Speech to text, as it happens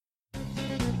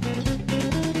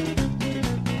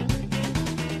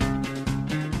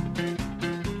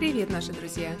Привет, наши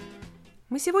друзья!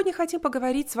 Мы сегодня хотим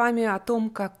поговорить с вами о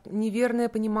том, как неверное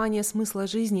понимание смысла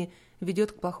жизни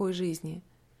ведет к плохой жизни.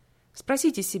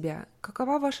 Спросите себя,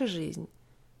 какова ваша жизнь?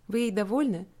 Вы ей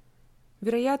довольны?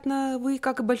 Вероятно, вы,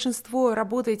 как и большинство,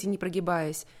 работаете не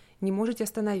прогибаясь, не можете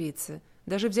остановиться,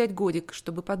 даже взять годик,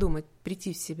 чтобы подумать,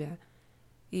 прийти в себя.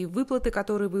 И выплаты,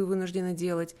 которые вы вынуждены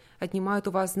делать, отнимают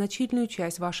у вас значительную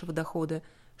часть вашего дохода,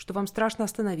 что вам страшно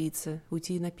остановиться,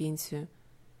 уйти на пенсию.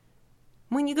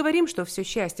 Мы не говорим, что все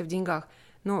счастье в деньгах,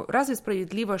 но разве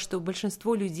справедливо, что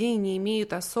большинство людей не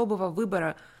имеют особого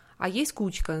выбора, а есть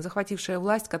кучка, захватившая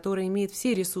власть, которая имеет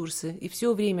все ресурсы и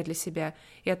все время для себя,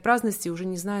 и от праздности уже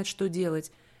не знает, что делать,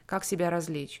 как себя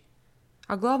развлечь.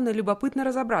 А главное, любопытно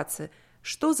разобраться,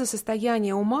 что за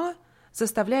состояние ума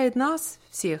заставляет нас,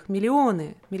 всех,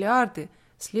 миллионы, миллиарды,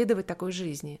 следовать такой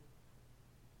жизни.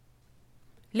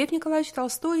 Лев Николаевич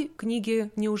Толстой в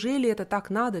книге «Неужели это так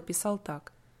надо?» писал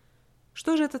так.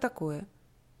 Что же это такое?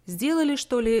 Сделали,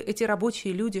 что ли, эти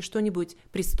рабочие люди что-нибудь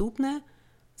преступное?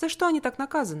 За что они так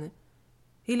наказаны?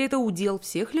 Или это удел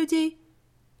всех людей?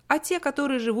 А те,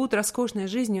 которые живут роскошной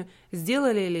жизнью,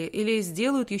 сделали ли или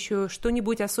сделают еще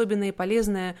что-нибудь особенное и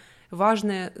полезное,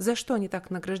 важное, за что они так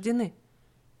награждены?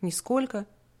 Нисколько.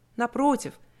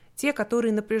 Напротив, те,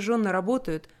 которые напряженно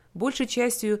работают, большей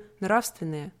частью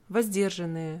нравственные,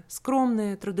 воздержанные,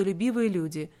 скромные, трудолюбивые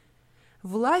люди.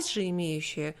 Власть же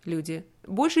имеющие люди,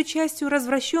 большей частью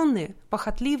развращенные,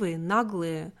 похотливые,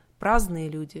 наглые, праздные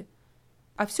люди.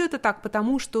 А все это так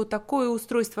потому, что такое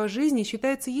устройство жизни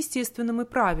считается естественным и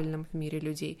правильным в мире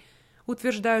людей,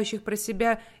 утверждающих про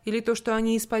себя или то, что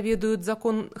они исповедуют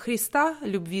закон Христа,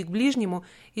 любви к ближнему,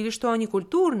 или что они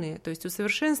культурные, то есть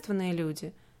усовершенствованные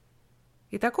люди.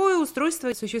 И такое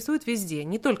устройство существует везде,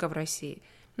 не только в России,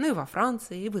 но и во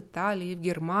Франции, и в Италии, и в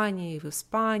Германии, и в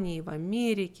Испании, и в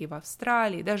Америке, и в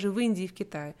Австралии, даже в Индии и в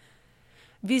Китае.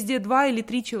 Везде 2 или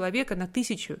 3 человека на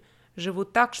 1000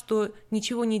 живут так, что,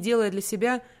 ничего не делая для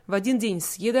себя, в один день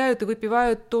съедают и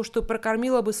выпивают то, что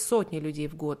прокормило бы сотни людей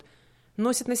в год,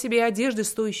 носят на себе одежды,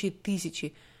 стоящие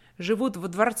 1000, живут в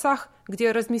дворцах,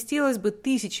 где разместилось бы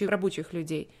 1000 рабочих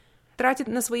людей, тратят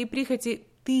на свои прихоти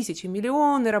 1000,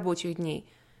 миллионы рабочих дней.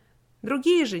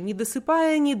 Другие же, не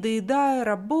досыпая, не доедая,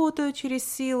 работают через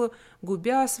силу,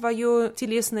 губя свое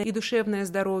телесное и душевное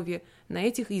здоровье на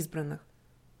этих избранных.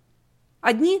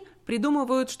 Одни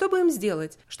придумывают, что бы им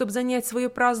сделать, чтобы занять свое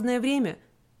праздное время.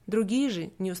 Другие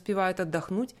же не успевают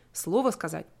отдохнуть, слово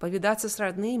сказать, повидаться с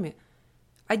родными.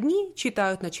 Одни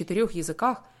читают на 4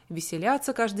 языках,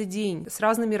 веселятся каждый день с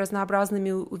разными разнообразными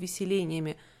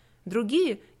увеселениями.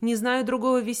 Другие не знают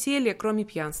другого веселья, кроме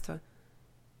пьянства.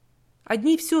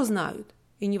 Одни все знают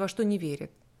и ни во что не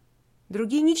верят.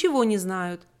 Другие ничего не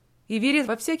знают и верят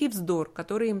во всякий вздор,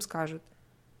 который им скажут.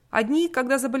 Одни,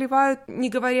 когда заболевают, не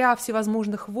говоря о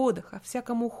всевозможных водах, о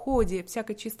всяком уходе,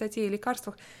 всякой чистоте и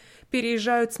лекарствах,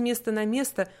 переезжают с места на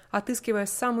место, отыскивая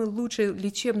самый лучший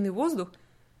лечебный воздух.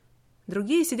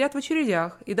 Другие сидят в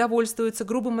очередях и довольствуются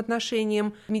грубым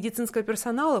отношением медицинского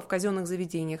персонала в казенных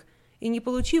заведениях и, не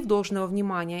получив должного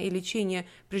внимания и лечения,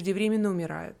 преждевременно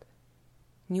умирают.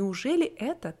 Неужели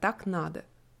это так надо?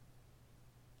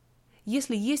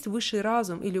 Если есть высший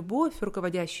разум и любовь,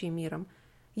 руководящие миром,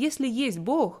 если есть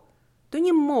Бог, то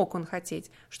не мог Он хотеть,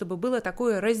 чтобы было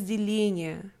такое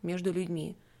разделение между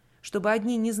людьми, чтобы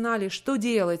одни не знали, что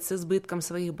делать с избытком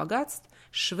своих богатств,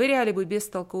 швыряли бы без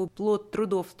толку плод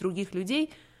трудов других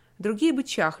людей, другие бы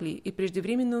чахли и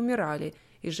преждевременно умирали,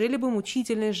 и жили бы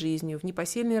мучительной жизнью в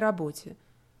непосильной работе.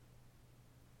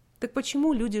 Так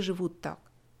почему люди живут так?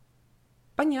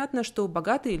 Понятно, что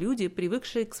богатые люди,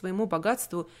 привыкшие к своему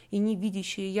богатству и не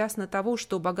видящие ясно того,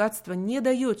 что богатство не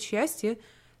дает счастья,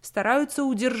 стараются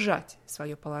удержать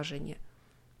свое положение.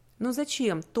 Но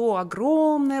зачем то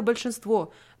огромное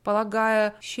большинство,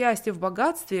 полагая счастье в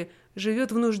богатстве,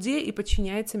 живет в нужде и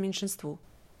подчиняется меньшинству?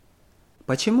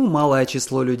 Почему малое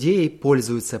число людей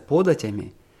пользуются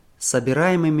податями,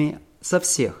 собираемыми со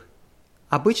всех?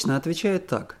 Обычно отвечают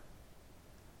так.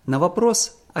 На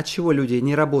вопрос, отчего люди,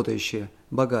 не работающие,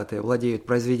 богатые, владеют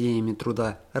произведениями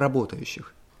труда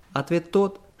работающих, ответ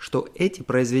тот, что эти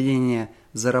произведения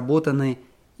заработаны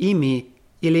ими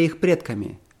или их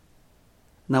предками.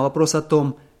 На вопрос о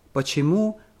том,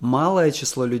 почему малое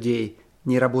число людей,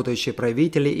 неработающие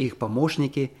правители и их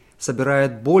помощники,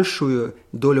 собирают большую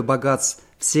долю богатств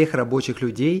всех рабочих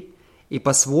людей и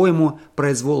по-своему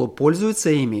произволу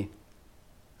пользуются ими,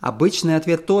 обычный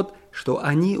ответ тот, что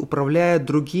они управляют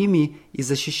другими и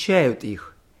защищают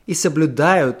их, и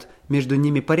соблюдают между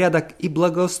ними порядок и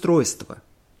благоустройство.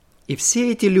 И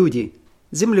все эти люди,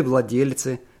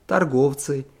 землевладельцы,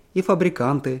 торговцы и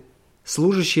фабриканты,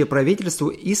 служащие правительству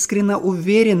искренне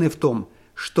уверены в том,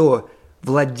 что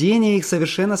владение их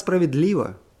совершенно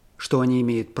справедливо, что они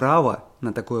имеют право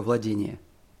на такое владение.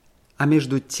 А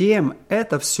между тем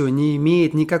это все не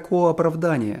имеет никакого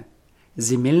оправдания.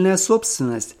 Земельная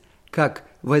собственность как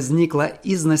возникла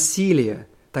из насилия,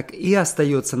 так и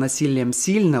остается насилием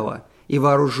сильного и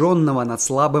вооруженного над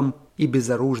слабым и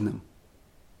безоружным.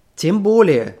 Тем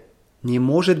более не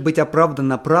может быть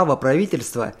оправдано право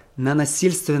правительства на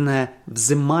насильственное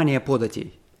взимание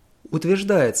податей.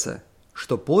 Утверждается,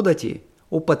 что подати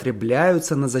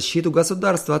употребляются на защиту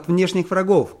государства от внешних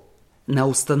врагов, на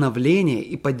установление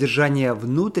и поддержание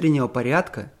внутреннего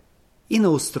порядка и на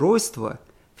устройство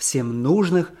всем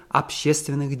нужных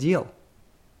общественных дел.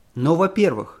 Но,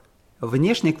 во-первых,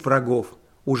 внешних врагов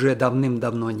уже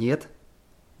давным-давно нет,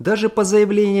 даже по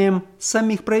заявлениям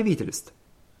самих правительств.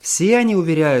 Все они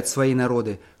уверяют свои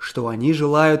народы, что они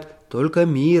желают только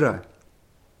мира.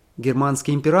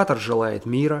 Германский император желает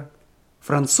мира,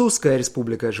 Французская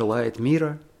республика желает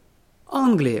мира,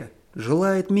 Англия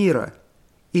желает мира,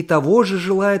 и того же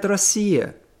желает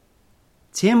Россия.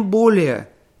 Тем более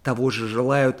того же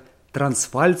желают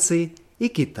трансвальцы и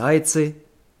китайцы.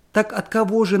 Так от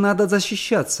кого же надо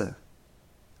защищаться?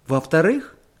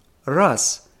 Во-вторых,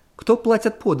 раз кто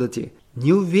платят подати,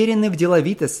 не уверены в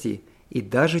деловитости и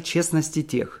даже честности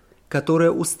тех,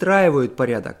 которые устраивают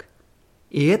порядок.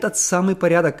 И этот самый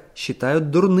порядок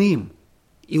считают дурным.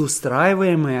 И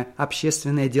устраиваемые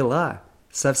общественные дела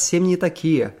совсем не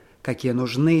такие, какие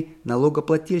нужны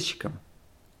налогоплательщикам.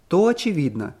 То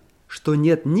очевидно, что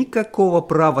нет никакого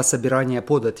права собирания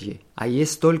податей, а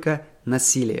есть только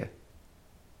насилие.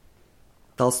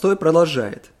 Толстой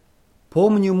продолжает.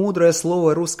 «Помню мудрое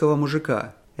слово русского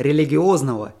мужика,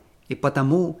 религиозного и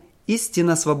потому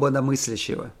истинно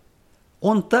свободомыслящего.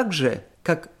 Он так же,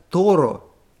 как Торо,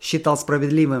 считал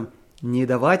справедливым не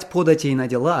давать податей на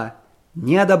дела,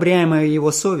 не одобряемые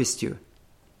его совестью.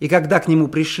 И когда к нему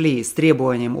пришли с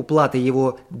требованием уплаты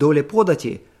его доли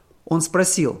подати, он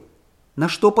спросил, на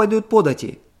что пойдут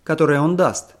подати, которые он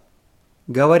даст.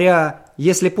 Говоря,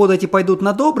 если подати пойдут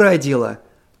на доброе дело,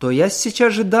 то я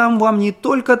сейчас же дам вам не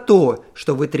только то,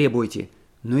 что вы требуете,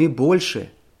 но и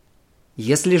больше.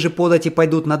 Если же подати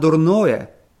пойдут на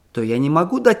дурное, то я не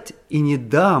могу дать и не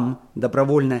дам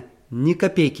добровольно ни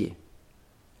копейки».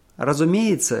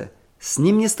 Разумеется, с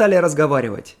ним не стали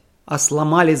разговаривать, а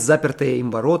сломали запертые им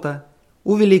ворота,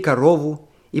 увели корову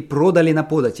и продали на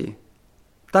подати.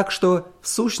 Так что, в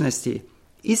сущности,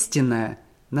 истинная,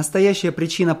 настоящая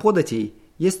причина податей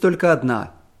есть только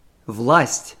одна –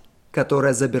 власть,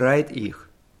 которая забирает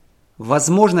их.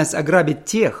 Возможность ограбить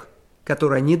тех,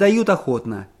 которые не дают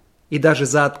охотно, и даже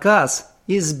за отказ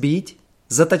избить,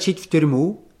 заточить в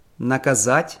тюрьму,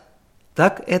 наказать.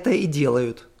 Так это и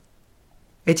делают.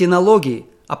 Эти налоги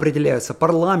определяются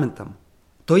парламентом,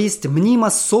 то есть мнимо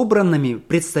собранными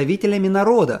представителями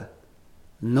народа.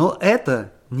 Но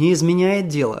это не изменяет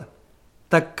дело,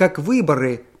 так как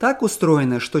выборы так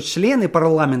устроены, что члены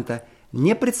парламента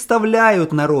не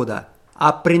представляют народа,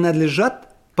 а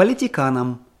принадлежат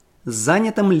политиканам,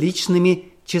 занятым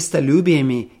личными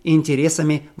честолюбиями и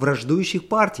интересами враждующих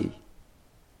партий.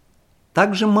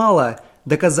 Также мало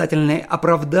доказательное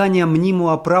оправдание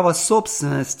мнимого права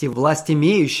собственности власть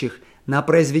имеющих на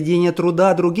произведение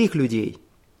труда других людей.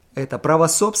 Это право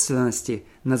собственности,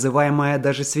 называемое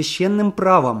даже священным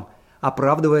правом,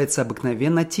 оправдывается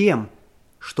обыкновенно тем,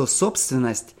 что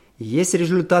собственность есть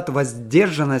результат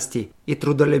воздержанности и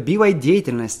трудолюбивой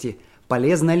деятельности,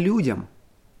 полезной людям.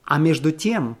 А между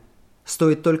тем,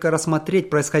 стоит только рассмотреть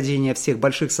происхождение всех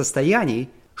больших состояний,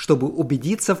 чтобы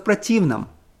убедиться в противном.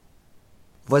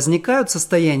 Возникают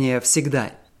состояния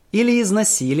всегда или из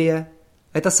насилия,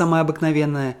 это самое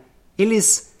обыкновенное, или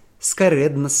из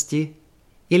скоредности,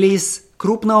 или из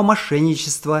крупного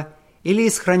мошенничества, или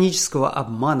из хронического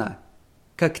обмана,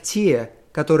 как те,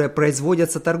 которые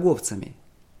производятся торговцами.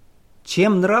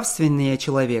 Чем нравственнее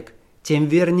человек, тем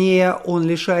вернее он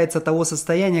лишается того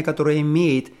состояния, которое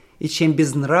имеет, и чем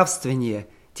безнравственнее,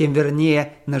 тем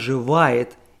вернее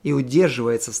наживает и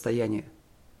удерживает состояние.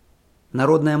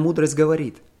 Народная мудрость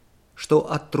говорит,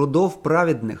 что от трудов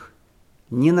праведных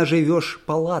не наживешь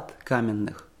палат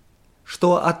каменных,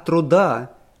 что от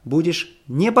труда будешь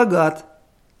не богат,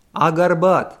 а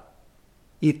горбат.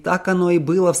 И так оно и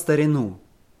было в старину.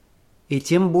 И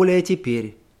тем более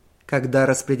теперь, когда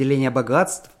распределение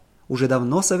богатств уже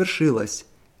давно совершилось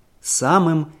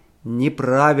самым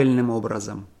неправильным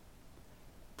образом.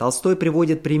 Толстой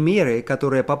приводит примеры,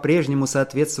 которые по-прежнему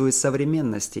соответствуют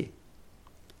современности.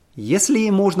 Если и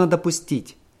можно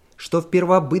допустить, что в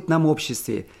первобытном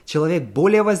обществе человек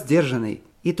более воздержанный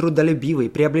и трудолюбивый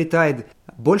приобретает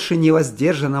больше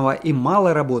невоздержанного и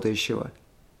мало работающего,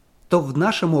 то в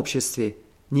нашем обществе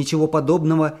ничего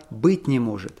подобного быть не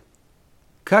может.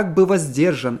 Как бы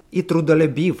воздержан и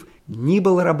трудолюбив ни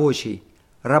был рабочий,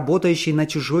 работающий на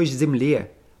чужой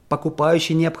земле,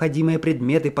 покупающий необходимые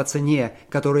предметы по цене,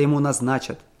 которые ему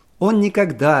назначат, он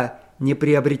никогда не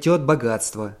приобретет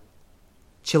богатство.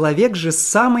 Человек же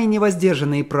самый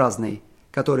невоздержанный и праздный,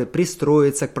 который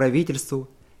пристроится к правительству,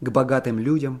 к богатым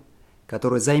людям,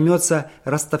 который займется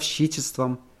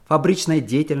ростовщичеством, фабричной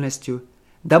деятельностью,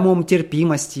 домом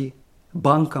терпимости,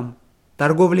 банком,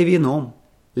 торговлей вином,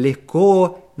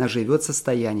 легко наживет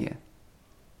состояние.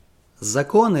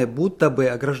 Законы, будто бы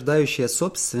ограждающие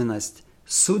собственность,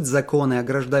 суть законы,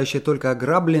 ограждающие только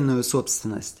ограбленную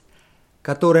собственность,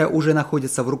 которая уже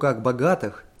находится в руках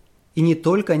богатых, и не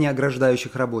только не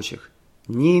ограждающих рабочих,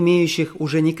 не имеющих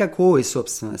уже никакой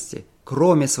собственности,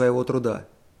 кроме своего труда,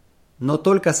 но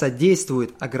только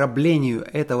содействует ограблению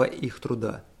этого их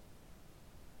труда.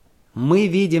 Мы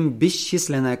видим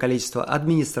бесчисленное количество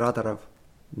администраторов,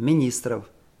 министров,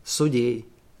 судей,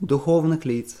 духовных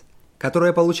лиц,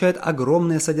 которые получают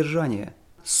огромное содержание,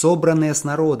 собранные с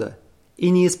народа, и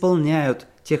не исполняют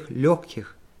тех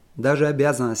легких, даже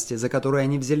обязанностей, за которые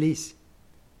они взялись.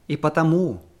 И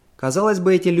потому, казалось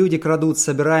бы, эти люди крадут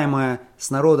собираемое с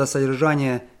народа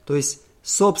содержание, то есть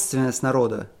собственность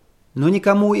народа, но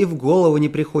никому и в голову не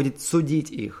приходит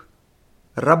судить их.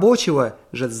 Рабочего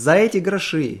же за эти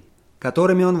гроши,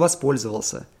 которыми он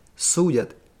воспользовался,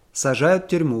 судят, сажают в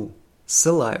тюрьму,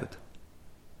 ссылают.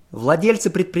 Владельцы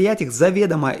предприятий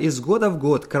заведомо из года в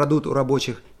год крадут у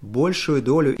рабочих большую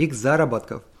долю их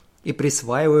заработков и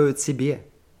присваивают себе.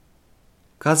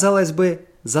 Казалось бы,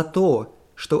 за то,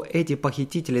 что эти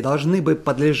похитители должны бы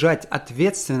подлежать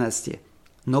ответственности,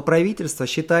 но правительство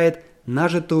считает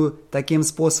нажитую таким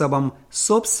способом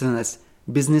собственность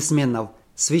бизнесменов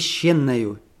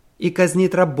священною и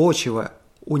казнит рабочего,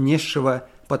 унесшего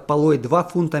под полой 2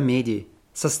 фунта меди,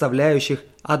 составляющих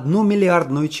 1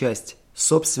 миллиардную часть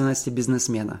собственности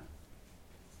бизнесмена.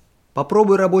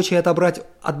 Попробуй рабочий отобрать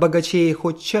от богачей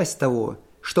хоть часть того,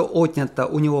 что отнято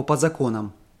у него по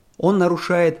законам. Он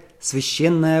нарушает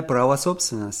священное право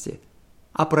собственности.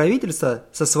 А правительство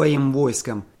со своим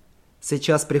войском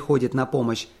сейчас приходит на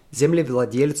помощь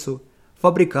землевладельцу,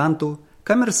 фабриканту,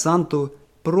 коммерсанту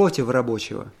против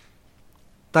рабочего.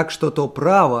 Так что то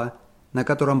право, на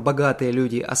котором богатые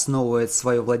люди основывают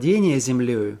свое владение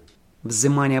землею,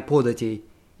 взимание податей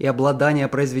и обладание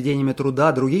произведениями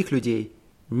труда других людей,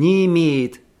 не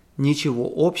имеет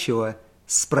ничего общего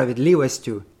с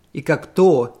справедливостью, и как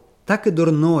то, так и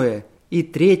дурное, и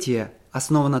третье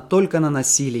основано только на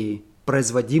насилии,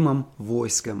 производимом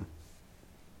войском.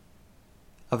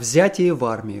 О взятии в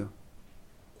армию.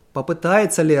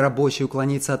 Попытается ли рабочий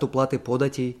уклониться от уплаты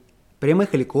податей,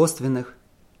 прямых или косвенных,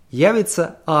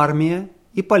 явится армия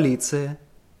и полиция,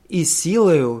 и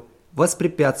силою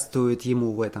воспрепятствует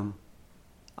ему в этом.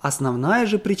 Основная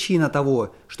же причина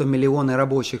того, что миллионы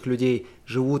рабочих людей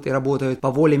живут и работают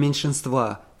по воле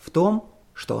меньшинства, в том,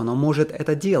 что оно может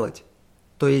это делать.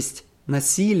 То есть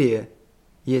насилие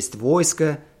есть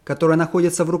войско, которое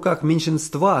находится в руках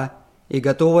меньшинства и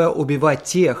готовое убивать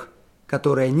тех,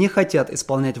 которые не хотят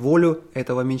исполнять волю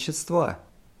этого меньшинства.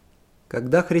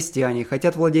 Когда христиане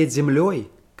хотят владеть землей,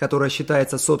 которая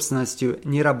считается собственностью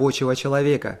нерабочего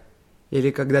человека,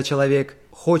 или когда человек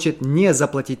хочет не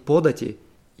заплатить подати,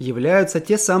 являются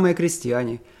те самые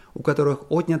крестьяне, у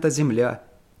которых отнята земля,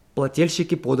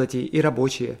 плательщики податей и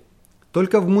рабочие,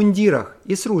 только в мундирах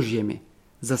и с ружьями,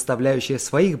 заставляющие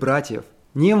своих братьев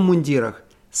не в мундирах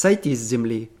сойти с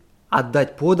земли,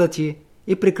 отдать подати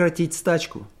и прекратить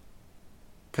стачку.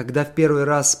 Когда в первый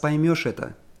раз поймешь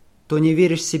это, то не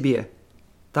веришь себе,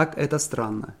 так это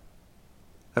странно.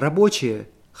 Рабочие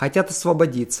хотят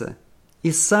освободиться,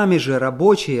 и сами же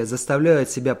рабочие заставляют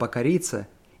себя покориться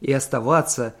и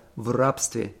оставаться в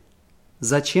рабстве.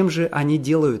 Зачем же они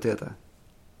делают это?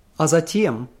 А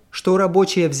затем, что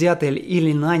рабочие, взятые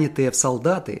или нанятые в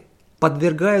солдаты,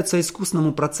 подвергаются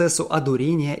искусному процессу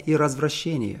одурения и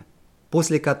развращения,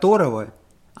 после которого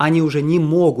они уже не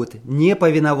могут не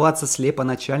повиноваться слепо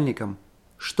начальникам,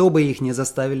 что бы их ни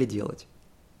заставили делать.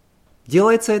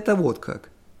 Делается это вот как.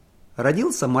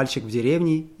 Родился мальчик в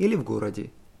деревне или в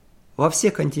городе. Во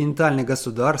всех континентальных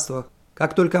государствах,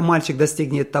 как только мальчик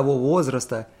достигнет того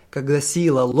возраста, когда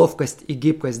сила, ловкость и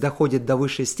гибкость доходят до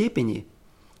высшей степени,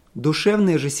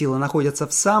 душевные же силы находятся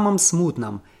в самом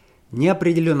смутном,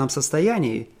 неопределенном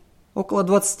состоянии около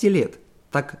 20 лет,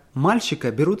 так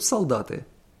мальчика берут в солдаты.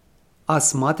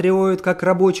 Осматривают как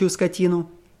рабочую скотину,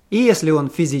 и если он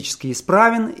физически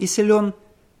исправен и силен,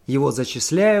 его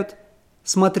зачисляют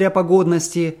смотря по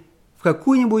годности, в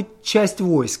какую-нибудь часть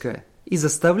войска и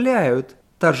заставляют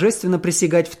торжественно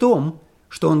присягать в том,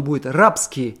 что он будет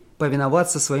рабски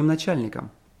повиноваться своим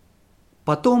начальникам.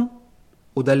 Потом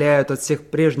удаляют от всех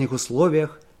прежних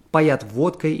условиях, паят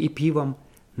водкой и пивом,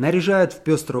 наряжают в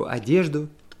пеструю одежду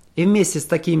и вместе с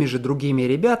такими же другими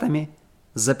ребятами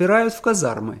запирают в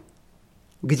казармы,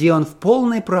 где он в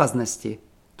полной праздности,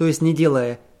 то есть не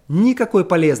делая никакой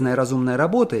полезной разумной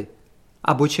работы,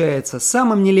 обучается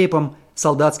самым нелепым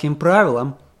солдатским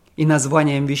правилам и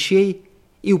названиям вещей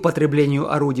и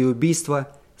употреблению орудий убийства,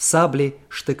 сабли,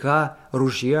 штыка,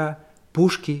 ружья,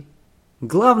 пушки.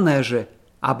 Главное же,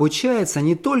 обучается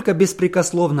не только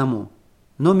беспрекословному,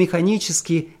 но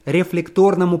механически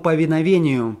рефлекторному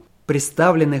повиновению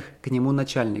представленных к нему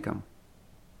начальникам.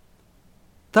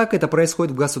 Так это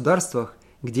происходит в государствах,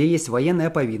 где есть военная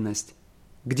повинность.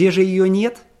 Где же ее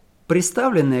нет,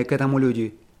 представленные к этому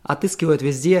люди отыскивают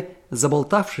везде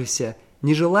заболтавшихся,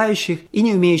 не желающих и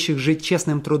не умеющих жить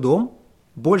честным трудом,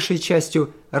 большей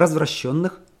частью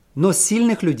развращенных, но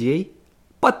сильных людей,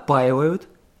 подпаивают,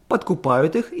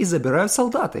 подкупают их и забирают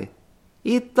солдаты.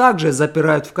 И также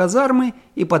запирают в казармы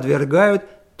и подвергают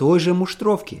той же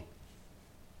муштровке.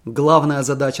 Главная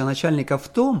задача начальника в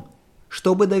том,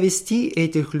 чтобы довести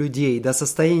этих людей до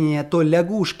состояния той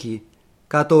лягушки,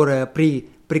 которая при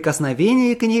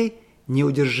прикосновении к ней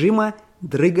неудержимо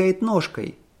дрыгает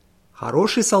ножкой.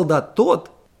 Хороший солдат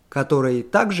тот, который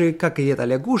так же, как и эта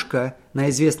лягушка, на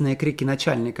известные крики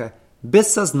начальника,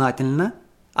 бессознательно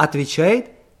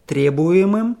отвечает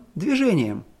требуемым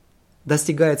движением.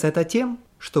 Достигается это тем,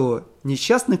 что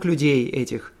несчастных людей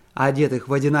этих, одетых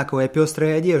в одинаковые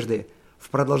пестрые одежды, в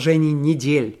продолжении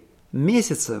недель,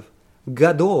 месяцев,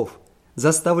 годов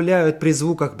заставляют при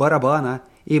звуках барабана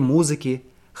и музыки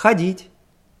ходить,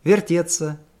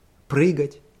 вертеться,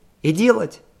 прыгать и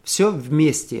делать все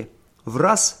вместе, в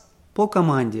раз по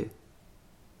команде.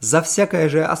 За всякое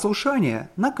же ослушание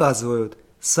наказывают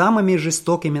самыми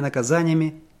жестокими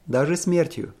наказаниями, даже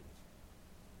смертью.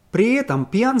 При этом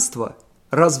пьянство,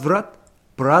 разврат,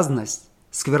 праздность,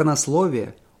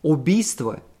 сквернословие,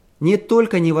 убийство не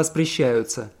только не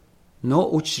воспрещаются, но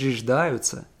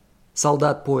учреждаются.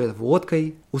 Солдат поет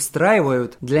водкой,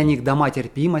 устраивают для них дома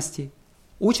терпимости,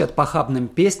 учат похабным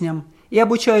песням и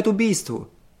обучают убийству.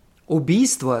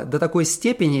 Убийство до такой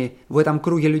степени в этом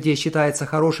круге людей считается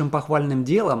хорошим похвальным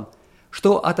делом,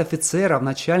 что от офицеров,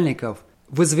 начальников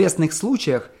в известных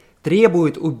случаях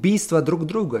требуют убийства друг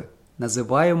друга,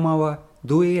 называемого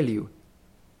дуэлью.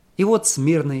 И вот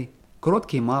смирный,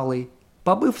 кроткий малый,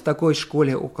 побыв в такой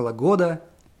школе около года,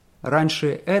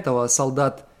 раньше этого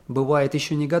солдат бывает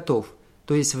еще не готов,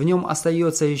 то есть в нем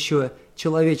остается еще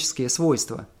человеческие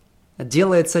свойства,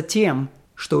 делается тем,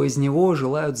 что из него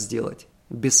желают сделать,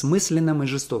 бессмысленным и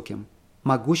жестоким,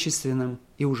 могущественным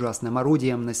и ужасным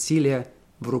орудием насилия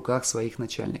в руках своих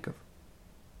начальников.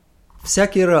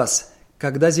 Всякий раз,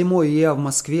 когда зимой я в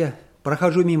Москве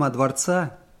прохожу мимо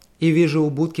дворца и вижу у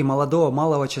будки молодого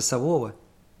малого часового,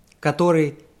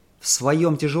 который в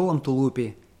своем тяжелом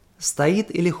тулупе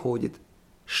стоит или ходит,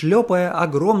 шлепая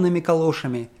огромными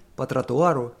калошами по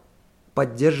тротуару,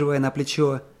 поддерживая на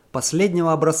плечо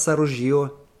последнего образца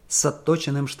ружье с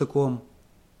отточенным штыком,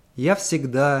 я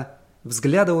всегда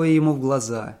взглядываю ему в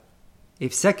глаза, и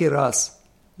всякий раз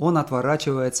он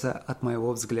отворачивается от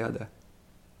моего взгляда.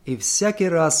 И всякий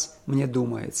раз мне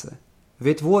думается,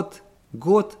 ведь вот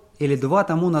год или два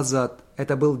тому назад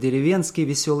это был деревенский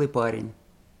веселый парень,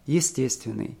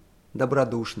 естественный,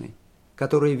 добродушный,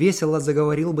 который весело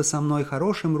заговорил бы со мной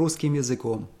хорошим русским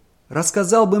языком,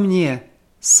 рассказал бы мне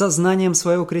с сознанием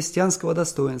своего крестьянского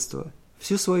достоинства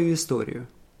всю свою историю.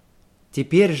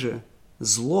 Теперь же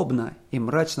злобно и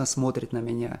мрачно смотрит на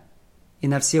меня и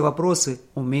на все вопросы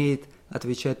умеет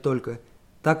отвечать только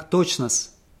 «так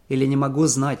точно-с» или «не могу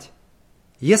знать».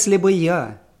 Если бы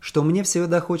я, что мне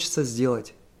всегда хочется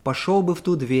сделать, пошел бы в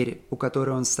ту дверь, у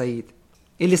которой он стоит,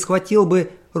 или схватил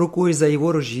бы рукой за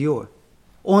его ружье,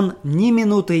 он, ни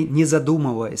минуты не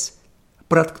задумываясь,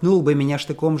 проткнул бы меня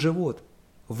штыком в живот,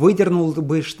 выдернул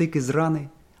бы штык из раны,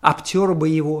 обтер бы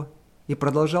его и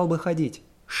продолжал бы ходить,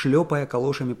 шлепая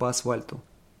калошами по асфальту.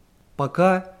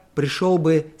 Пока пришел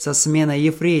бы со сменой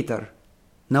ефрейтор,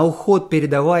 на уход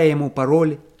передавая ему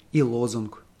пароль и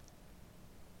лозунг.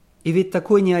 И ведь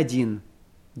такой не один,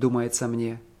 думается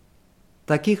мне.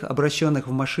 Таких обращенных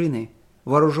в машины,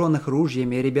 вооруженных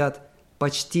ружьями ребят,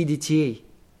 почти детей,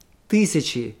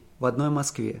 тысячи в одной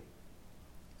Москве.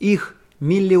 Их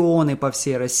миллионы по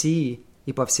всей России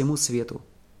и по всему свету.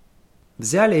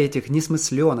 Взяли этих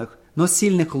несмысленных, но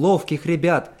сильных, ловких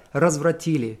ребят,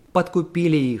 развратили,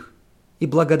 подкупили их, и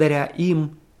благодаря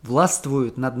им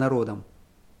властвуют над народом.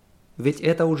 Ведь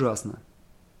это ужасно.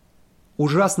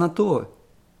 Ужасно то,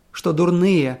 что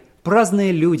дурные,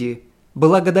 праздные люди,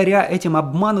 благодаря этим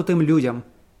обманутым людям,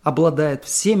 обладают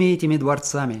всеми этими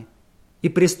дворцами и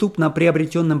преступно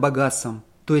приобретенным богатством,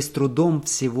 то есть трудом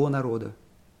всего народа.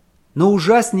 Но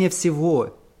ужаснее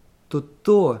всего тут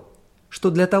то, что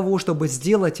для того, чтобы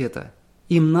сделать это,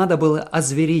 им надо было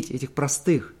озверить этих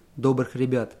простых, добрых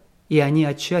ребят, и они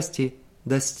отчасти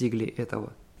достигли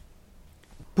этого.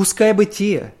 Пускай бы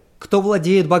те, кто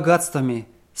владеет богатствами,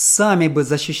 сами бы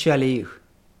защищали их.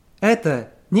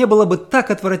 Это не было бы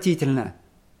так отвратительно,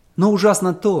 но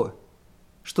ужасно то,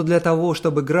 что для того,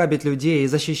 чтобы грабить людей и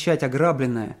защищать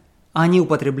ограбленное, они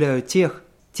употребляют тех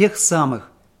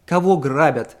самых, кого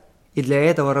грабят, и для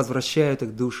этого развращают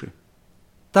их души.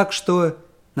 Так что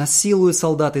насилуют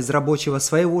солдат из рабочего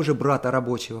своего же брата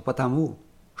рабочего, потому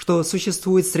что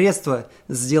существует средство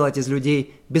сделать из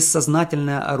людей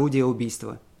бессознательное орудие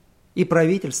убийства. И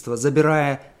правительство,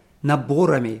 забирая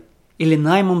наборами или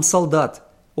наймом солдат,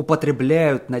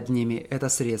 употребляют над ними это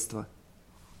средство.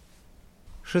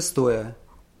 6.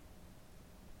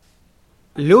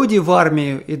 Люди в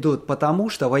армию идут потому,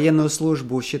 что военную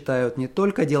службу считают не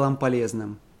только делом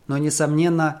полезным, но,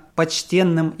 несомненно,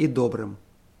 почтенным и добрым.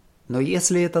 Но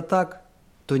если это так,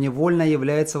 то невольно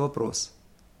является вопрос: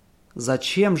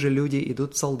 зачем же люди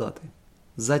идут в солдаты?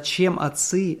 Зачем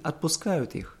отцы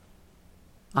отпускают их?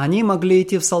 Они могли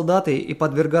идти в солдаты и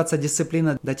подвергаться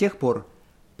дисциплине до тех пор,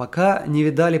 пока не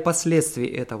видали последствий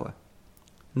этого.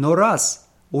 Но раз,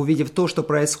 увидев то, что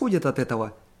происходит от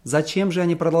этого, зачем же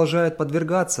они продолжают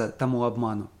подвергаться тому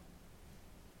обману?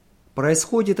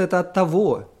 Происходит это от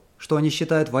того, что они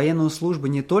считают военную службу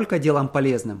не только делом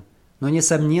полезным, но,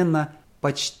 несомненно,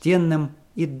 почтенным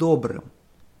и добрым.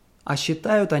 А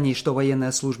считают они, что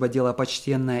военная служба – дело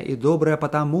почтенное и доброе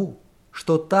потому,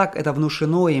 что так это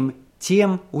внушено им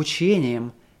тем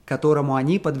учением, которому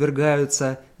они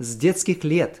подвергаются с детских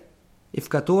лет и в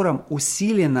котором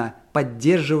усиленно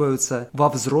поддерживаются во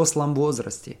взрослом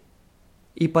возрасте.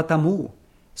 И потому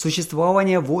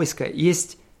существование войска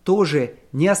есть тоже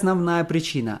не основная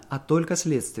причина, а только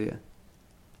следствие.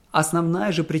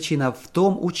 Основная же причина в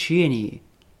том учении,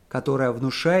 которое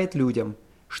внушает людям,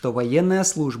 что военная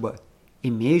служба,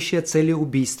 имеющая целью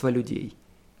убийства людей,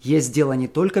 есть дело не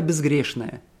только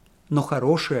безгрешное, но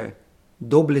хорошее,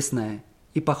 доблестное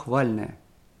и похвальное.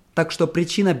 Так что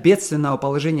причина бедственного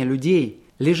положения людей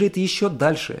лежит еще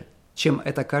дальше, чем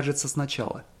это кажется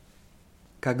сначала.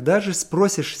 Когда же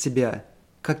спросишь себя,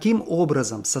 каким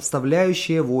образом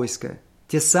составляющие войска,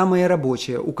 те самые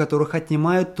рабочие, у которых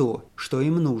отнимают то, что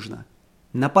им нужно,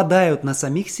 нападают на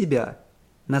самих себя,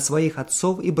 на своих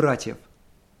отцов и братьев,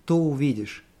 то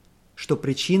увидишь, что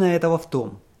причина этого в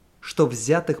том, что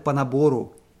взятых по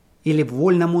набору или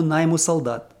вольному найму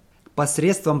солдат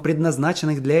посредством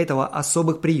предназначенных для этого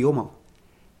особых приемов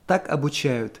так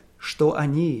обучают, что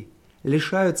они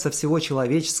лишаются всего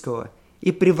человеческого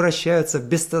и превращаются в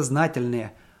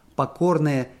бессознательные,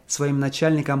 покорные своим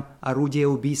начальникам орудия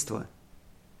убийства.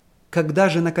 Когда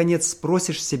же, наконец,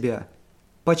 спросишь себя,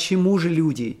 почему же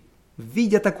люди,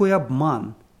 видя такой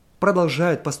обман,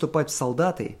 продолжают поступать в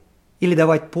солдаты или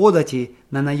давать подати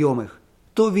на наемных,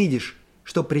 то видишь,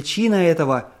 что причина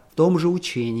этого в том же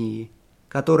учении,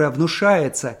 которое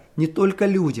внушается не только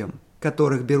людям,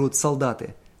 которых берут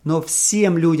солдаты, но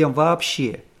всем людям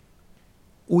вообще.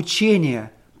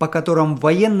 Учение, по которому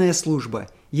военная служба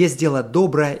есть дело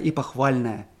доброе и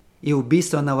похвальное, и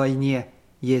убийство на войне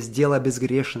есть дело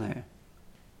безгрешное.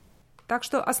 Так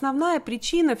что основная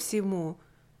причина всему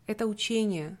 – это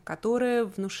учение, которое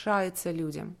внушается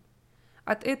людям.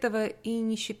 От этого и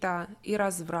нищета, и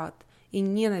разврат, и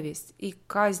ненависть, и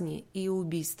казни, и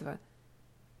убийства.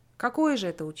 Какое же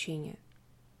это учение?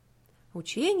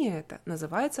 Учение это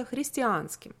называется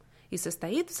христианским и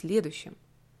состоит в следующем.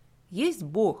 Есть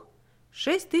Бог,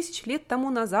 6000 лет тому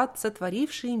назад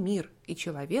сотворивший мир и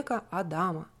человека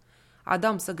Адама.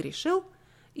 Адам согрешил,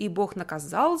 и Бог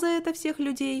наказал за это всех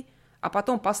людей, а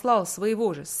потом послал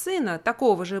своего же сына,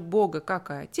 такого же Бога, как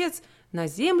и Отец, на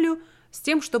землю с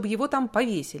тем, чтобы его там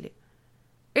повесили.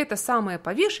 Это самое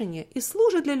повешение и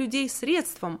служит для людей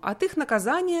средством от их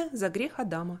наказания за грех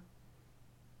Адама.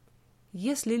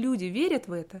 Если люди верят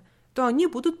в это, то они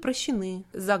будут прощены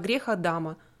за грех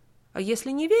Адама, а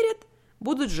если не верят,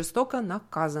 будут жестоко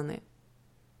наказаны.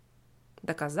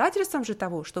 Доказательством же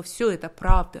того, что все это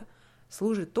правда,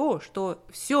 служит то, что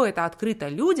все это открыто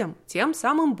людям, тем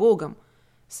самым Богом,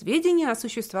 сведения о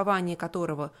существовании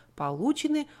которого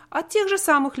получены от тех же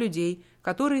самых людей,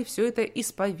 которые все это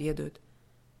исповедуют.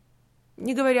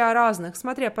 Не говоря о разных,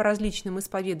 смотря по различным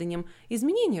исповеданиям,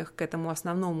 изменениях к этому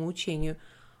основному учению,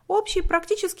 Общий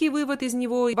практический вывод из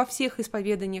него во всех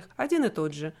исповеданиях один и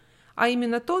тот же, а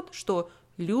именно тот, что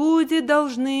люди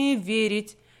должны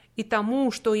верить и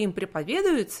тому, что им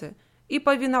проповедуется, и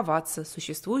повиноваться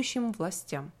существующим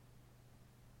властям.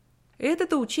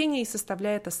 Это учение и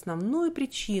составляет основную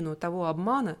причину того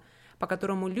обмана, по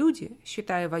которому люди,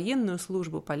 считая военную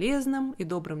службу полезным и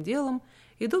добрым делом,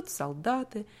 идут в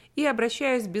солдаты и,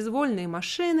 обращаясь в безвольные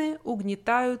машины,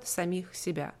 угнетают самих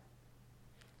себя.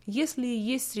 Если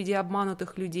есть среди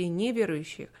обманутых людей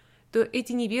неверующих, то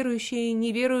эти неверующие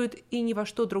не веруют и ни во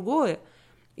что другое,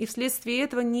 и вследствие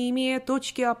этого, не имея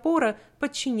точки опоры,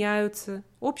 подчиняются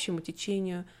общему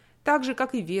течению, так же,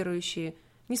 как и верующие,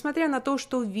 несмотря на то,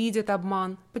 что видят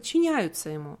обман, подчиняются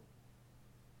ему.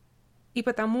 И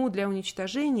потому для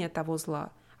уничтожения того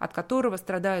зла, от которого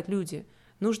страдают люди,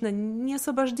 нужно не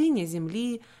освобождение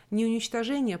земли, не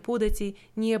уничтожение податей,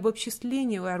 не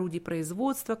обобществление орудий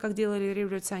производства, как делали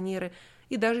революционеры,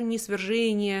 и даже не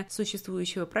свержение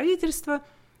существующего правительства,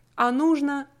 а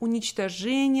нужно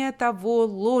уничтожение того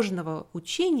ложного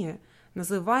учения,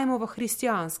 называемого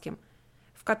христианским,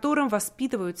 в котором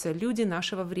воспитываются люди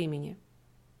нашего времени.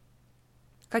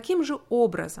 Каким же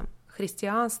образом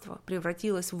христианство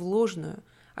превратилось в ложную,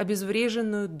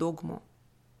 обезвреженную догму?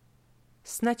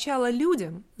 Сначала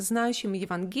людям, знающим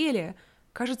Евангелие,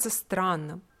 кажется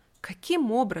странным,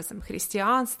 каким образом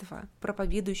христианство,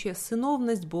 проповедующее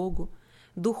сыновность Богу,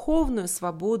 духовную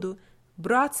свободу,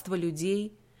 братство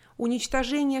людей,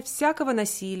 уничтожение всякого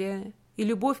насилия и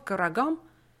любовь к врагам,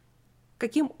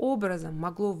 каким образом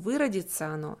могло выродиться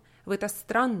оно в это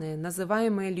странное,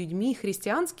 называемое людьми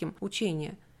христианским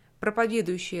учение,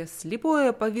 проповедующее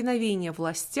слепое повиновение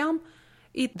властям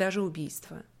и даже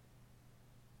убийство.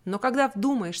 Но когда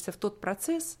вдумаешься в тот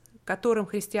процесс, которым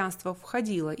христианство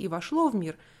входило и вошло в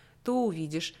мир, то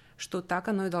увидишь, что так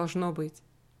оно и должно быть.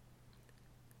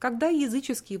 Когда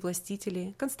языческие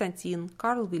властители Константин,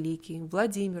 Карл Великий,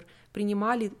 Владимир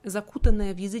принимали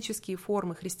закутанное в языческие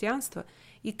формы христианство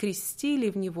и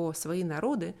крестили в него свои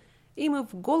народы, им и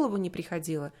в голову не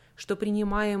приходило, что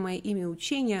принимаемое ими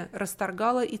учение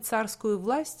расторгало и царскую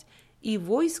власть, и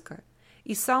войско,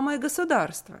 и самое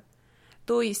государство,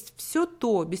 то есть все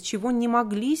то, без чего не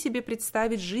могли себе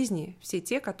представить жизни все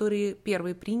те, которые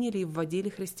первые приняли и вводили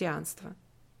христианство.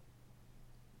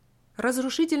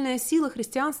 Разрушительная сила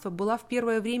христианства была в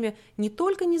первое время не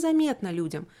только незаметна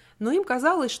людям, но им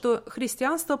казалось, что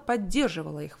христианство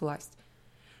поддерживало их власть.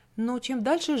 Но чем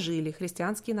дальше жили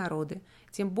христианские народы,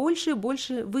 тем больше и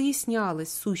больше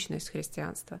выяснялась сущность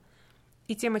христианства,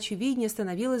 и тем очевиднее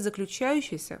становилась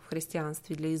заключающаяся в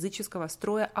христианстве для языческого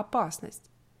строя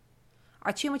опасность.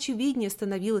 А чем очевиднее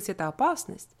становилась эта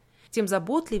опасность, тем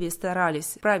заботливее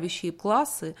старались правящие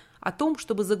классы о том,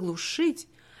 чтобы заглушить,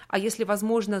 а если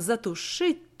возможно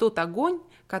затушить тот огонь,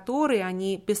 который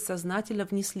они бессознательно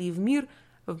внесли в мир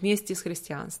вместе с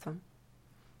христианством.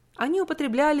 Они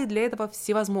употребляли для этого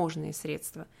всевозможные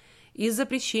средства – из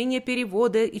запрещения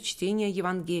перевода и чтения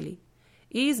Евангелий,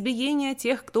 и избиения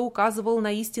тех, кто указывал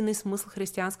на истинный смысл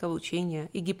христианского учения,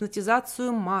 и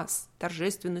гипнотизацию масс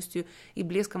торжественностью и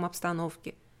блеском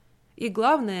обстановки, и,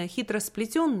 главное, хитро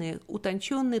сплетенные,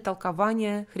 утонченные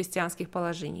толкования христианских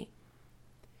положений.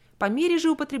 По мере же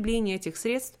употребления этих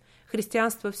средств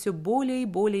христианство все более и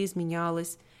более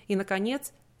изменялось и,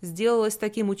 наконец, сделалось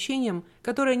таким учением,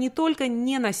 которое не только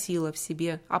не носило в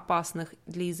себе опасных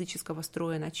для языческого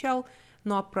строя начал,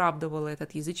 но оправдывало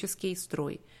этот языческий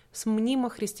строй с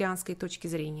мнимо-христианской точки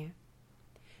зрения.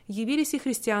 Явились и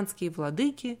христианские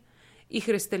владыки, и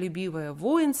христолюбивое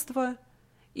воинство,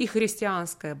 и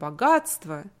христианское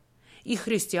богатство, и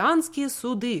христианские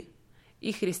суды,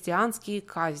 и христианские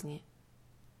казни.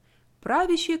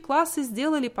 Правящие классы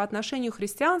сделали по отношению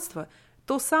христианства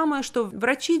то самое, что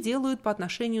врачи делают по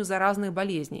отношению заразных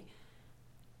болезней.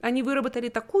 Они выработали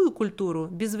такую культуру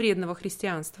безвредного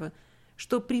христианства,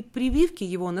 что при прививке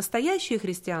его настоящее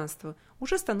христианство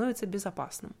уже становится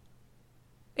безопасным.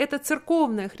 Это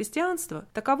церковное христианство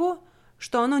таково,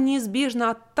 что оно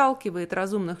неизбежно отталкивает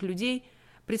разумных людей,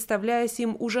 представляясь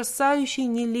им ужасающей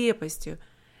нелепостью,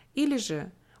 или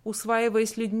же,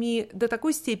 усваиваясь людьми, до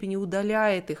такой степени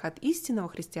удаляет их от истинного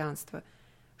христианства,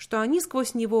 что они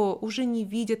сквозь него уже не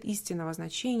видят истинного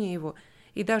значения его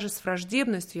и даже с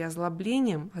враждебностью и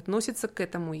озлоблением относятся к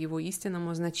этому его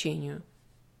истинному значению.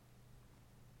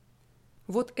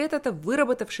 Вот это-то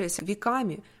выработавшееся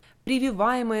веками,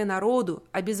 прививаемое народу,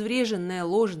 обезвреженное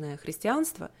ложное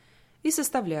христианство и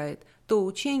составляет то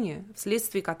учение,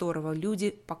 вследствие которого люди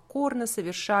покорно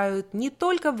совершают не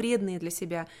только вредные для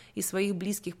себя и своих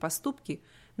близких поступки,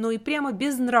 но и прямо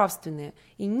безнравственные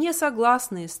и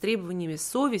несогласные с требованиями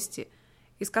совести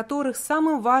из которых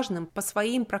самым важным по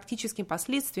своим практическим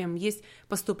последствиям есть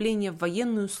поступление в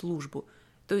военную службу,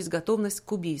 то есть готовность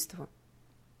к убийству.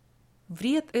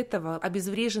 Вред этого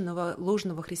обезвреженного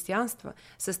ложного христианства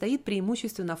состоит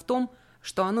преимущественно в том,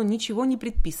 что оно ничего не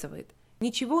предписывает,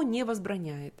 ничего не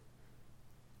возбраняет.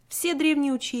 Все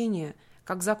древние учения,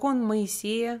 как закон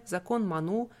Моисея, закон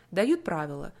Ману, дают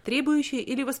правила, требующие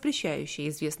или воспрещающие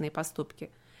известные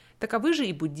поступки. Таковы же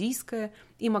и буддийская,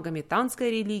 и магометанская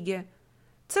религия.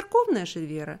 Церковная же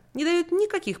вера не дает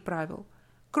никаких правил,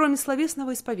 кроме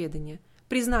словесного исповедания,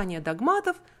 признания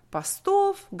догматов,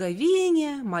 постов,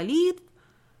 говения, молитв,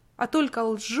 а только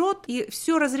лжет и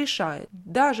все разрешает,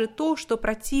 даже то, что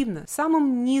противно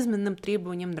самым низменным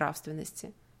требованиям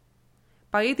нравственности.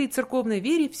 По этой церковной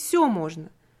вере все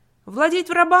можно. Владеть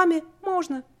рабами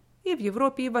можно. И в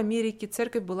Европе, и в Америке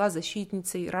церковь была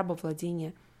защитницей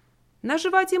рабовладения.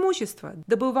 Наживать имущество,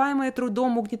 добываемое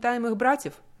трудом угнетаемых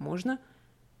братьев, можно.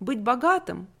 Быть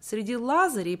богатым среди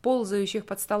лазарей, ползающих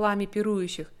под столами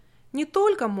пирующих, не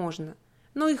только можно,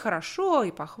 но и хорошо,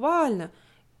 и похвально,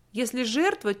 если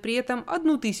жертвовать при этом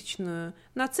 1/1000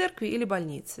 на церкви или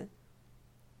больнице.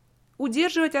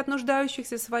 Удерживать от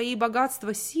нуждающихся свои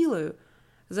богатства силою,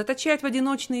 заточать в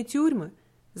одиночные тюрьмы,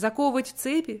 заковывать в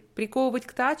цепи, приковывать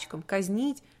к тачкам,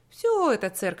 казнить – все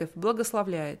это церковь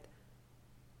благословляет.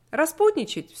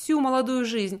 Распутничать всю молодую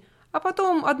жизнь, а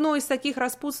потом одно из таких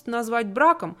распутств назвать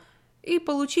браком и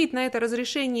получить на это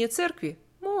разрешение церкви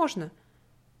можно.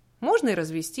 Можно и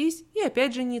развестись, и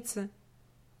опять жениться.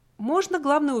 Можно,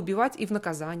 главное, убивать и в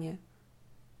наказание.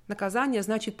 Наказание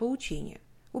значит поучение,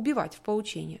 убивать в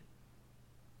поучение.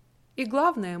 И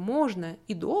главное, можно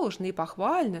и должно, и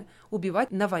похвально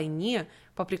убивать на войне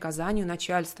по приказанию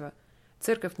начальства.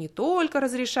 Церковь не только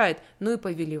разрешает, но и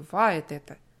повелевает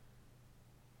это.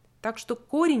 Так что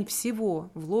корень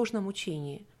всего в ложном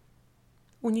учении.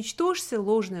 Уничтожься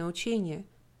ложное учение,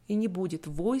 и не будет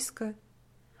войска.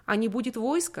 А не будет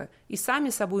войска, и сами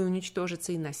собой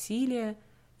уничтожится и насилие,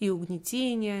 и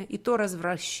угнетение, и то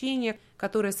развращение,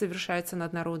 которое совершается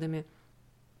над народами.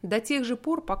 До тех же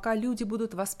пор, пока люди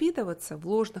будут воспитываться в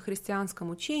ложно-христианском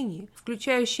учении,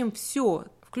 включающем все,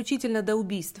 включительно до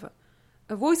убийства,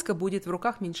 войско будет в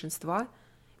руках меньшинства.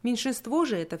 Меньшинство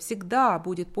же это всегда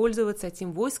будет пользоваться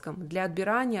этим войском для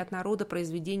отбирания от народа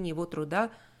произведения его труда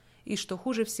и, что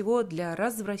хуже всего, для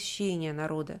развращения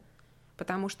народа,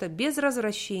 потому что без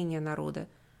развращения народа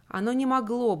оно не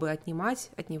могло бы отнимать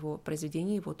от него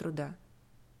произведение его труда.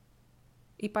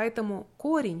 И поэтому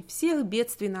корень всех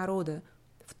бедствий народа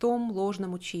в том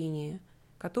ложном учении,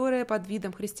 которое под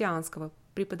видом христианского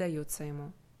преподается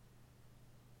ему.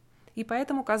 И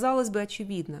поэтому казалось бы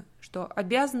очевидно, что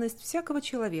обязанность всякого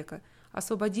человека,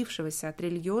 освободившегося от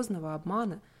религиозного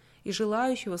обмана и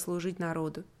желающего служить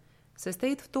народу,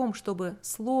 состоит в том, чтобы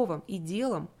словом и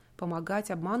делом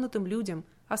помогать обманутым людям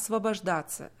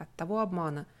освобождаться от того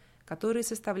обмана, который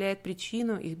составляет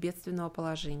причину их бедственного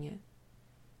положения.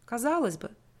 Казалось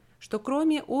бы, что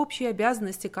кроме общей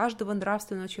обязанности каждого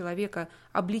нравственного человека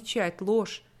обличать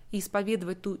ложь и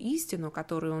исповедовать ту истину,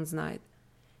 которую он знает,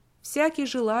 всякий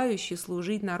желающий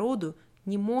служить народу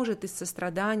не может из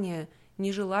сострадания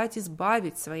не желать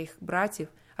избавить своих братьев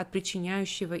от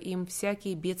причиняющего им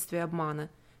всякие бедствия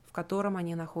обмана, в котором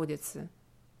они находятся.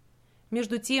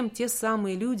 Между тем, те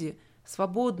самые люди,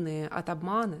 свободные от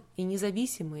обмана и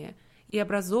независимые, и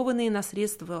образованные на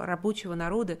средства рабочего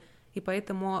народа, и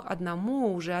поэтому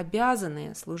одному уже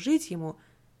обязанные служить ему,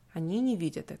 они не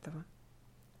видят этого.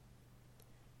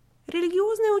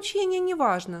 Религиозное учение не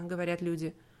важно, говорят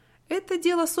люди. Это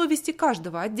дело совести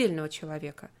каждого отдельного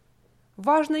человека.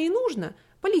 Важно и нужно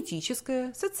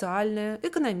политическое, социальное,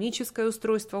 экономическое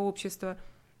устройство общества,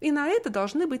 и на это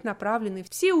должны быть направлены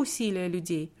все усилия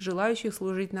людей, желающих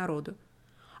служить народу.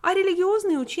 А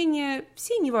религиозные учения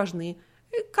все не важны,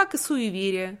 как и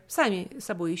суеверия, сами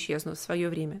собой исчезнут в свое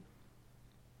время.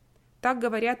 Так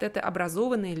говорят это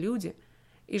образованные люди,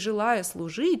 и, желая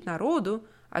служить народу,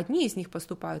 одни из них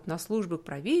поступают на службы к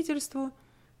правительству,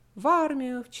 в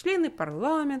армию, в члены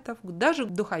парламентов, даже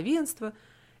в духовенство,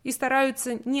 и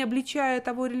стараются, не обличая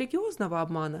того религиозного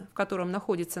обмана, в котором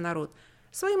находится народ,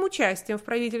 своим участием в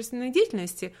правительственной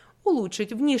деятельности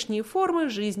улучшить внешние формы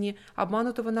жизни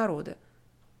обманутого народа.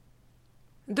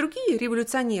 Другие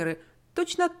революционеры,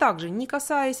 точно так же, не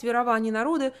касаясь верований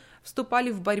народа,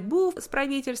 вступали в борьбу с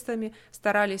правительствами,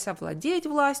 старались овладеть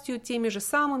властью теми же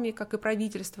самыми, как и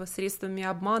правительство, средствами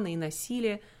обмана и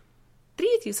насилия.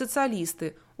 Третьи,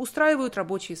 социалисты, устраивают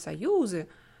рабочие союзы,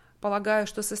 полагая,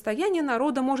 что состояние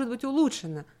народа может быть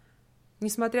улучшено,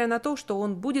 несмотря на то, что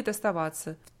он будет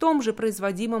оставаться в том же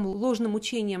производимом ложным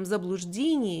учением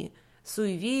заблуждении,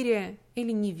 суеверия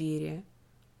или неверия.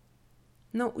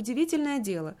 Но удивительное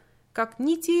дело, как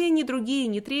ни те, ни другие,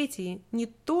 ни третьи не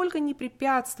только не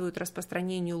препятствуют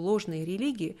распространению ложной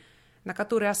религии, на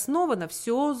которой основано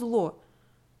все зло,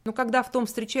 но когда в том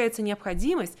встречается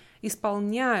необходимость,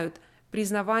 исполняют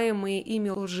признаваемые ими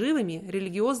лживыми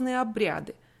религиозные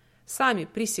обряды, сами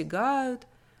присягают,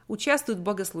 участвуют в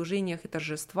богослужениях и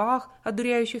торжествах,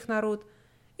 одуряющих народ,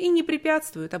 и не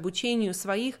препятствуют обучению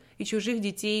своих и чужих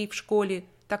детей в школе,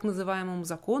 так называемому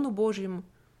закону Божьему,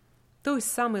 то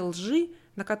есть самой лжи,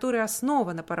 на которой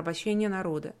основано порабощение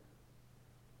народа.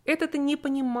 Это-то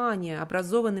непонимание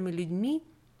образованными людьми,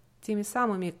 теми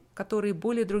самыми, которые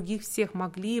более других всех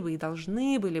могли бы и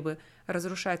должны были бы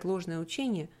разрушать ложное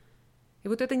учение, и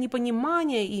вот это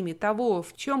непонимание ими того,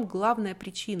 в чем главная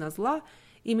причина зла,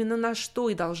 именно на что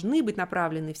и должны быть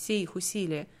направлены все их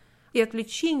усилия, и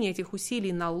отвлечение этих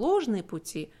усилий на ложные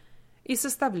пути и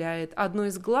составляет одной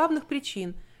из главных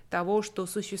причин того, что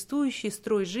существующий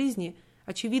строй жизни,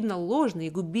 очевидно ложный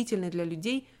и губительный для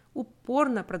людей,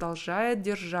 упорно продолжает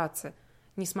держаться,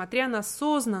 несмотря на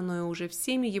осознанную уже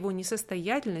всеми его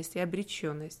несостоятельность и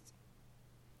обреченность.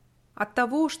 От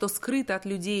того, что скрыто от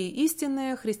людей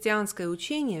истинное христианское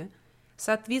учение,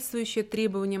 соответствующее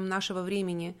требованиям нашего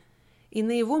времени, и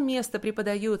на его место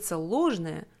преподается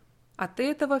ложное, от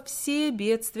этого все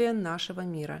бедствия нашего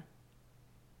мира.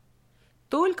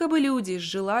 Только бы люди,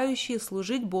 желающие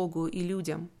служить Богу и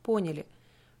людям, поняли,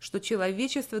 что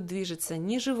человечество движется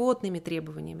не животными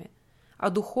требованиями, а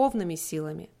духовными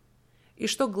силами, и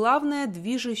что главная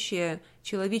движущая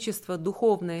человечество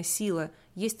духовная сила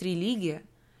есть религия,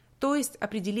 то есть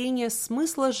определение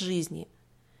смысла жизни,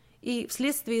 и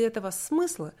вследствие этого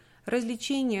смысла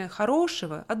различение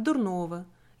хорошего от дурного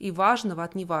и важного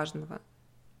от неважного.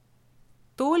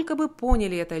 Только бы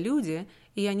поняли это люди,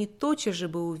 и они тотчас же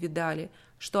бы увидали,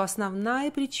 что основная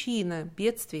причина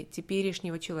бедствий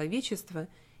теперешнего человечества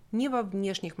не во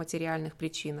внешних материальных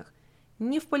причинах,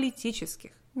 не в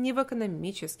политических, не в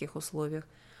экономических условиях,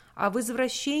 а в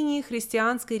извращении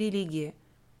христианской религии,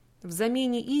 в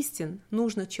замене истин,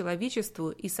 нужных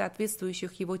человечеству и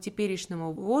соответствующих его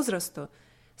теперешнему возрасту,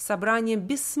 собранием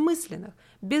бессмысленных,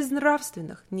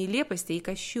 безнравственных нелепостей и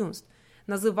кощунств,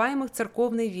 называемых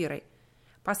церковной верой,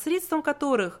 посредством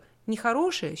которых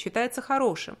нехорошее считается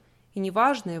хорошим, и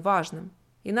неважное – важным,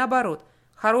 и наоборот,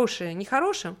 хорошее –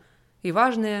 нехорошим, и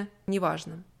важное –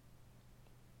 неважным.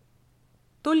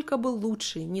 Только бы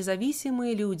лучшие,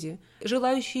 независимые люди,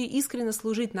 желающие искренне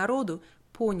служить народу,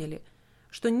 поняли,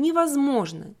 что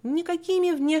невозможно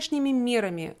никакими внешними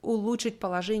мерами улучшить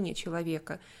положение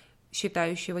человека,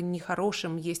 считающего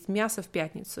нехорошим есть мясо в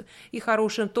пятницу, и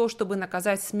хорошим то, чтобы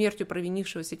наказать смертью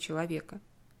провинившегося человека,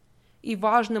 и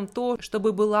важным то,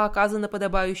 чтобы была оказана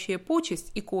подобающая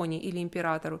почесть иконе или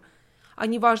императору, а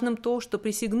не важным то, что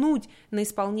присягнуть на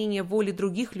исполнение воли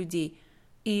других людей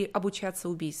и обучаться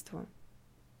убийству.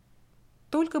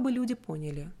 Только бы люди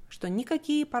поняли, что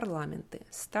никакие парламенты,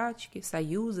 стачки,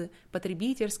 союзы,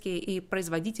 потребительские и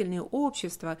производительные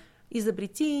общества,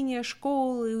 изобретения,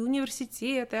 школы,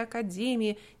 университеты,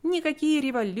 академии, никакие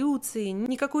революции,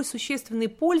 никакой существенной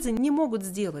пользы не могут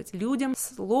сделать людям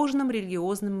с ложным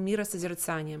религиозным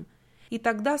миросозерцанием. И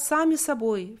тогда сами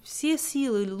собой все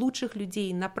силы лучших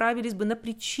людей направились бы на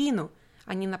причину,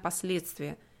 а не на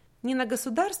последствия, не на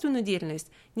государственную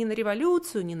деятельность, не на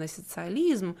революцию, не на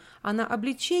социализм, а на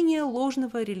обличение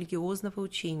ложного религиозного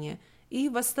учения и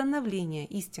восстановление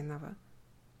истинного.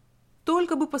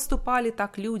 Только бы поступали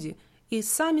так люди, и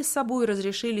сами собой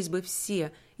разрешились бы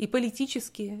все и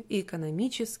политические, и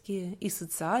экономические, и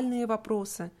социальные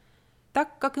вопросы,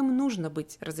 так, как им нужно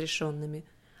быть разрешенными,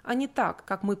 а не так,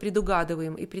 как мы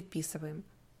предугадываем и предписываем.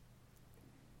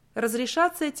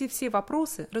 Разрешаться эти все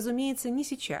вопросы, разумеется, не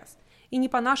сейчас, и не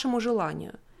по нашему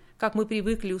желанию, как мы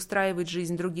привыкли устраивать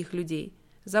жизнь других людей,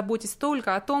 заботясь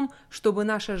только о том, чтобы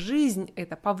наша жизнь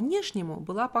эта по-внешнему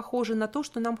была похожа на то,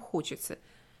 что нам хочется,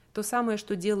 то самое,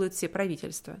 что делают все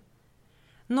правительства.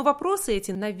 Но вопросы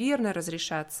эти, наверное,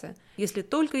 разрешатся, если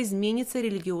только изменится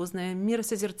религиозное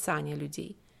миросозерцание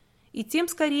людей. И тем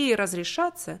скорее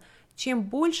разрешатся, чем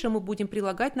больше мы будем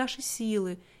прилагать наши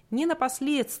силы не на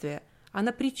последствия, а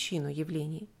на причину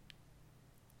явлений.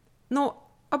 Но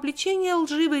обличение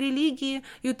лживой религии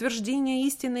и утверждение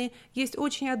истины есть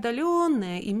очень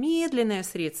отдаленное и медленное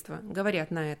средство,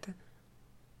 говорят на это.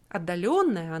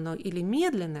 Отдаленное оно или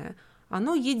медленное,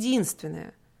 оно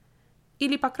единственное.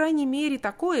 Или, по крайней мере,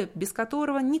 такое, без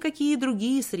которого никакие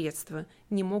другие средства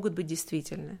не могут быть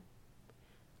действительны.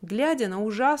 Глядя на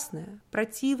ужасное,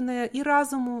 противное и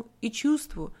разуму, и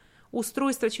чувству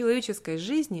устройство человеческой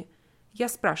жизни, я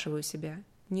спрашиваю себя,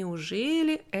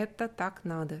 неужели это так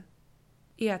надо?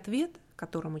 И ответ, к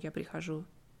которому я прихожу,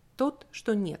 тот,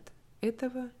 что нет,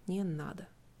 этого не надо.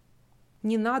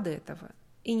 Не надо этого,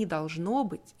 и не должно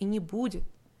быть, и не будет.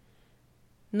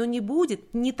 Но не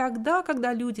будет не тогда,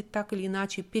 когда люди так или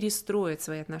иначе перестроят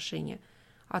свои отношения,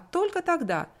 а только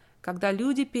тогда, когда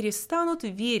люди перестанут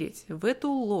верить в эту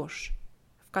ложь,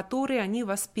 в которой они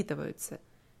воспитываются,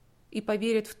 и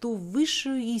поверят в ту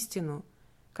высшую истину,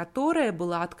 которая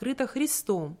была открыта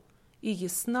Христом и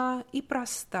ясна, и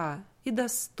проста, и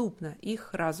доступна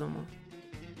их разуму.